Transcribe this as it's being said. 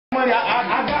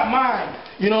mine.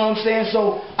 You know what I'm saying?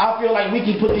 So I feel like we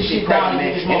can put this shit down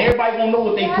and everybody gonna know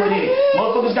what they put in it.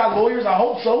 Motherfuckers got lawyers, I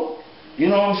hope so. You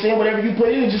know what I'm saying? Whatever you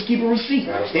put in, just keep a receipt.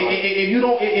 If you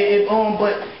don't,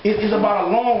 but it's about a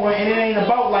long run, and it ain't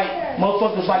about like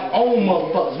motherfuckers like own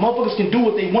motherfuckers. Motherfuckers can do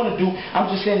what they want to do. I'm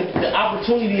just saying the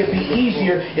opportunity would be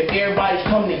easier if everybody's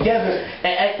coming together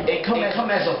and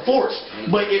come as a force.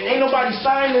 But if ain't nobody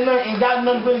signing nothing and got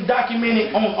nothing really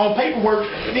documented on paperwork,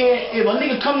 then if a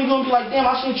nigga come, you gonna be like, damn,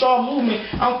 I seen y'all movement.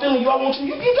 I'm feeling you. I want you.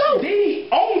 You can go.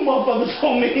 They own motherfuckers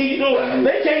on me. You know,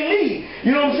 they can't leave.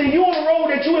 You know what I'm saying? You on the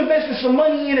road that you invested some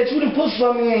money in, that you done put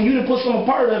something in, you done put some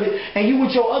part of it, and you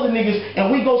with your other niggas,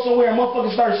 and we go somewhere and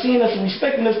motherfuckers start seeing us and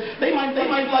respecting us, they might be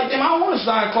like, damn, I don't want to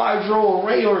sign Clyde Dro or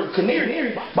Ray or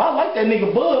Canary, but I like that nigga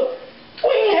Bub. We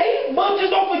ain't hating, but just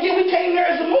don't forget we came there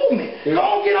as a movement.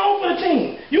 Don't get on for the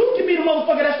team. You can be the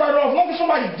motherfucker that started off. As long as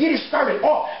somebody get it started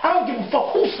off, I don't give a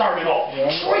fuck who started off.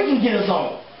 Troy can get us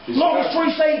on. As long as Troy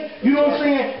say, you know what I'm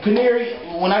saying, Canary,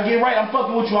 when I get right, I'm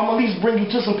fucking with you. I'm at least bring you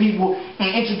to some people and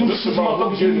introduce you to some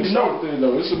motherfuckers you need to know.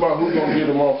 It's about who's gonna get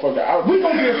the motherfucker out. We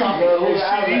gonna get us out. The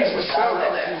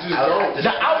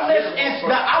outlet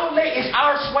is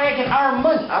our swag and our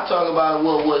money. I'm talking about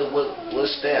what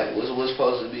step? What's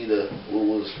supposed to be the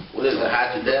what is it?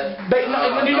 Hot to death?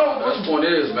 You know what the point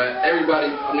is, man. Everybody,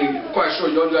 I mean, quite sure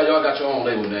y'all got your own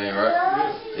label name,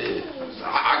 right? Yeah.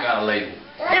 I got a label.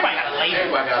 Everybody got a label.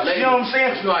 Everybody got a label. You know what I'm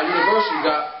saying? You know how Universal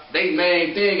got they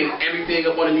main thing and everything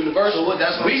up on the Universal. So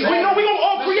that's what we know we gonna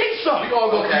all create something. We all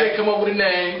gonna create, come up with a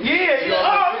name. Yeah.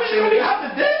 Oh, we gonna be hot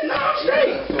to death. Nah, I'm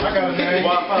straight. I got a name.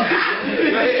 Go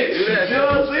ahead. You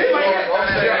know what I'm saying?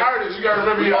 You're artists. You gotta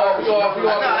remember your artists. We all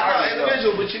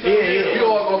individual, but you know, we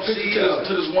all gonna pitch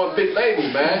to this one big label,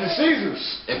 man. The Caesars.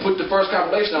 And put the first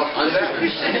compilation out under that.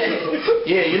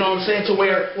 Yeah, you know what I'm saying? To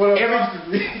where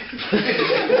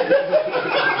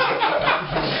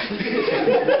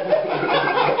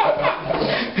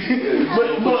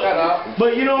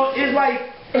but you know, it's like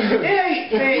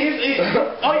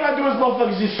all you gotta do is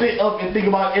motherfuckers just sit up and think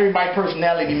about everybody's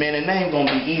personality, man. The name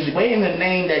gonna be easy, but it ain't a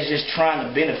name that's just trying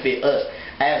to benefit us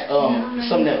as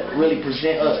something that really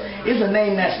present us. It's a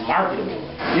name that's marketable.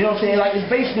 You know what I'm saying? Like it's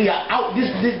basically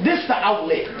this the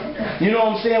outlet. You know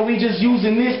what I'm saying? We just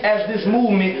using this as this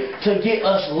movement to get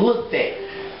us looked at.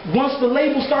 Once the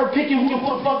labels start picking who the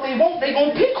fuck they want, they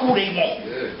gonna pick who they want.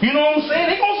 You know what I'm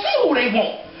saying? They gonna see who they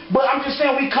want. But I'm just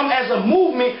saying, we come as a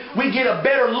movement, we get a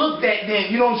better look at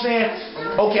them. You know what I'm saying?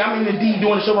 Okay, I'm in the D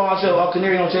doing the show by myself. Oh,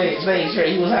 Canary on stage, sure,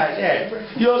 he was hot, yeah.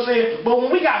 You know what I'm saying? But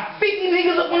when we got 50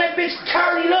 niggas up on that bitch,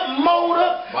 carried up, mowed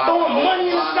up, throwing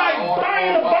money in the sky,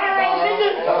 buying a barrel,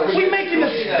 nigga, we making a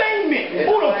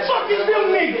statement. Who the fuck is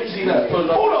them niggas? Who the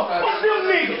fuck them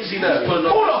niggas?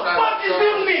 Who the fuck is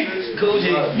them niggas?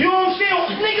 You know what I'm saying?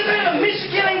 Niggas in the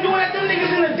Michigan ain't doing that. Them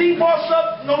niggas in the D boss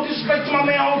up. No disrespect to my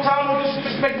man hometown, no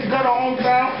disrespect to gutter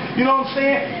hometown. You know what I'm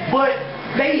saying? But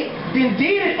they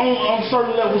did it on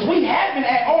certain levels. We haven't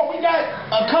at all. We got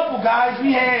a couple guys.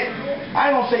 We had, I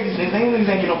ain't gonna say these things. Niggas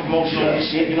ain't get no promotion on this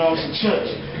shit. You know what I'm saying? Church.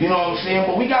 You know what I'm saying?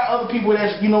 But we got other people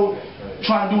that's, you know,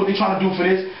 trying to do what they trying to do for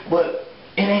this. But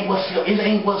it ain't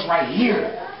what's right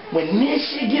here. When this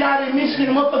shit get out of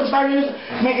Michigan, the motherfuckers start using,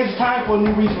 man, it's time for a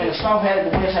new reason, man. The South had it,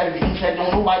 the West had it, the East had it.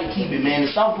 Don't nobody keep it, man.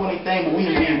 The South doing their thing, but we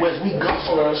in the Midwest, we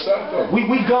gumbo.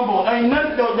 We gumbo. Ain't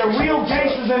nothing, the real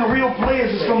gangsters and the real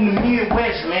players is from the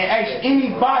Midwest, man. Ask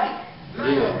anybody.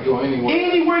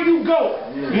 Anywhere you go.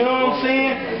 You know what I'm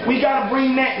saying? We gotta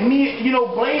bring that, you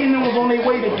know, Blade and them was on their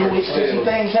way to do it. Some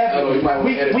things happen. We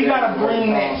gotta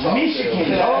bring that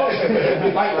Michigan, dog.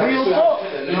 Like real talk.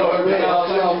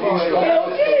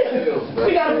 Hell yeah.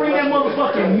 We gotta bring that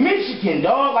motherfucking Michigan,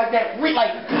 dog. Like that,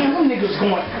 like, damn, them niggas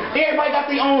going. Everybody got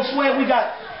their own swag. We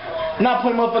got, not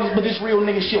putting motherfuckers, but this real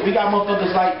nigga shit. We got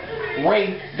motherfuckers like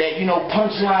Ray that, you know,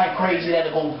 punchline crazy,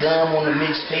 that'll go dumb on the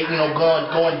mixtape, you know,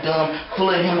 going dumb,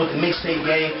 flooding him with the mixtape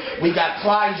game. We got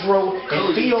Clyde Dro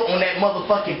and Phil on that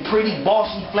motherfucking pretty,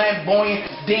 bossy, flamboyant,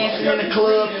 dancing in the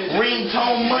club,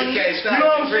 ringtone money. You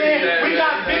know what I'm saying? We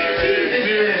got Big T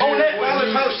on that.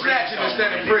 Snatching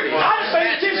instead of pretty. I done paid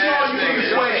attention to all you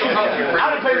niggas.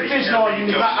 I done paid attention to all you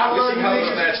niggas. I love you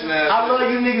niggas. I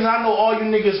love you niggas. I know all you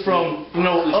niggas from, you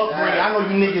know, upbringing. I know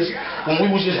you niggas when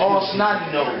we was just all snotty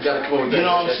nose. You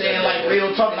know what I'm saying? Like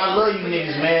real talking. I love you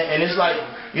niggas, man. And it's like,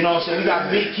 you know what I'm saying? We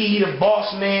got Big Key, the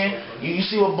boss man. You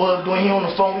see what Bud doing here on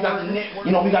the phone. We got the network.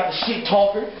 You know, we got the shit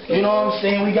talker. You know what I'm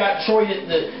saying? We got Troy,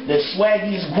 the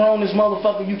swaggiest, grownest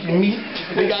motherfucker you can meet.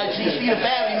 We got GC, the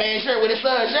family man, shirt with his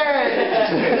son,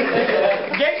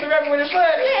 shirt. Gangster rapper with his son,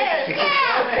 yeah.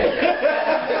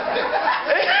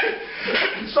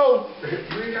 So,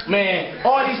 man,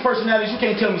 all these personalities, you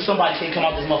can't tell me somebody can't come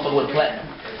out this motherfucker with platinum.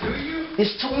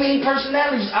 It's too many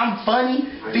personalities. I'm funny,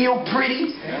 feel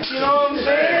pretty, you know what I'm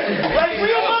saying? Like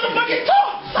real motherfucking talk.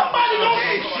 Somebody gon'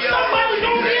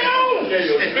 get on.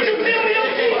 You feel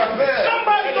me?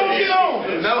 Somebody gon' get on.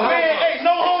 Man, hey,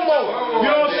 no homo. You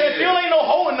know what I'm saying? Still ain't no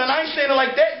hoe in it. I ain't saying it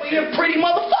like that, but you're a pretty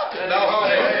motherfucker. No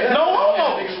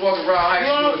homo. Niggas walking around high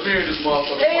school with beard this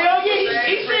motherfucker. Hell yeah,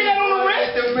 he said that on the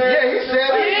rest. Yeah, he said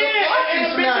it. Yeah, and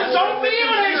the bitches don't feel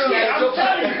that shit. I'm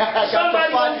telling you, somebody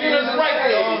gonna get us right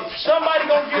there. Somebody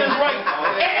gonna get us right.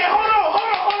 And hold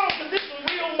on, cause this is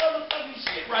real motherfucking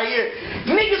shit right here.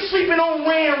 Niggas sleeping on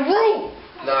Ran Roo.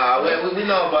 Nah, we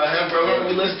know about him, bro.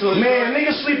 We listen to it. Man,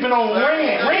 niggas sleeping on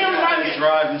Ran. Ran remind me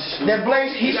that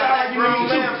Blaze, he sound like grown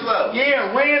me man too. flow.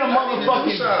 Yeah, Ran a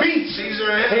motherfucking beast.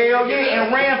 Hell yeah, and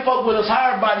Ran fuck with us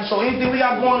hard body. So anything we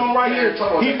got going on right here,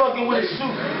 he fucking with us too.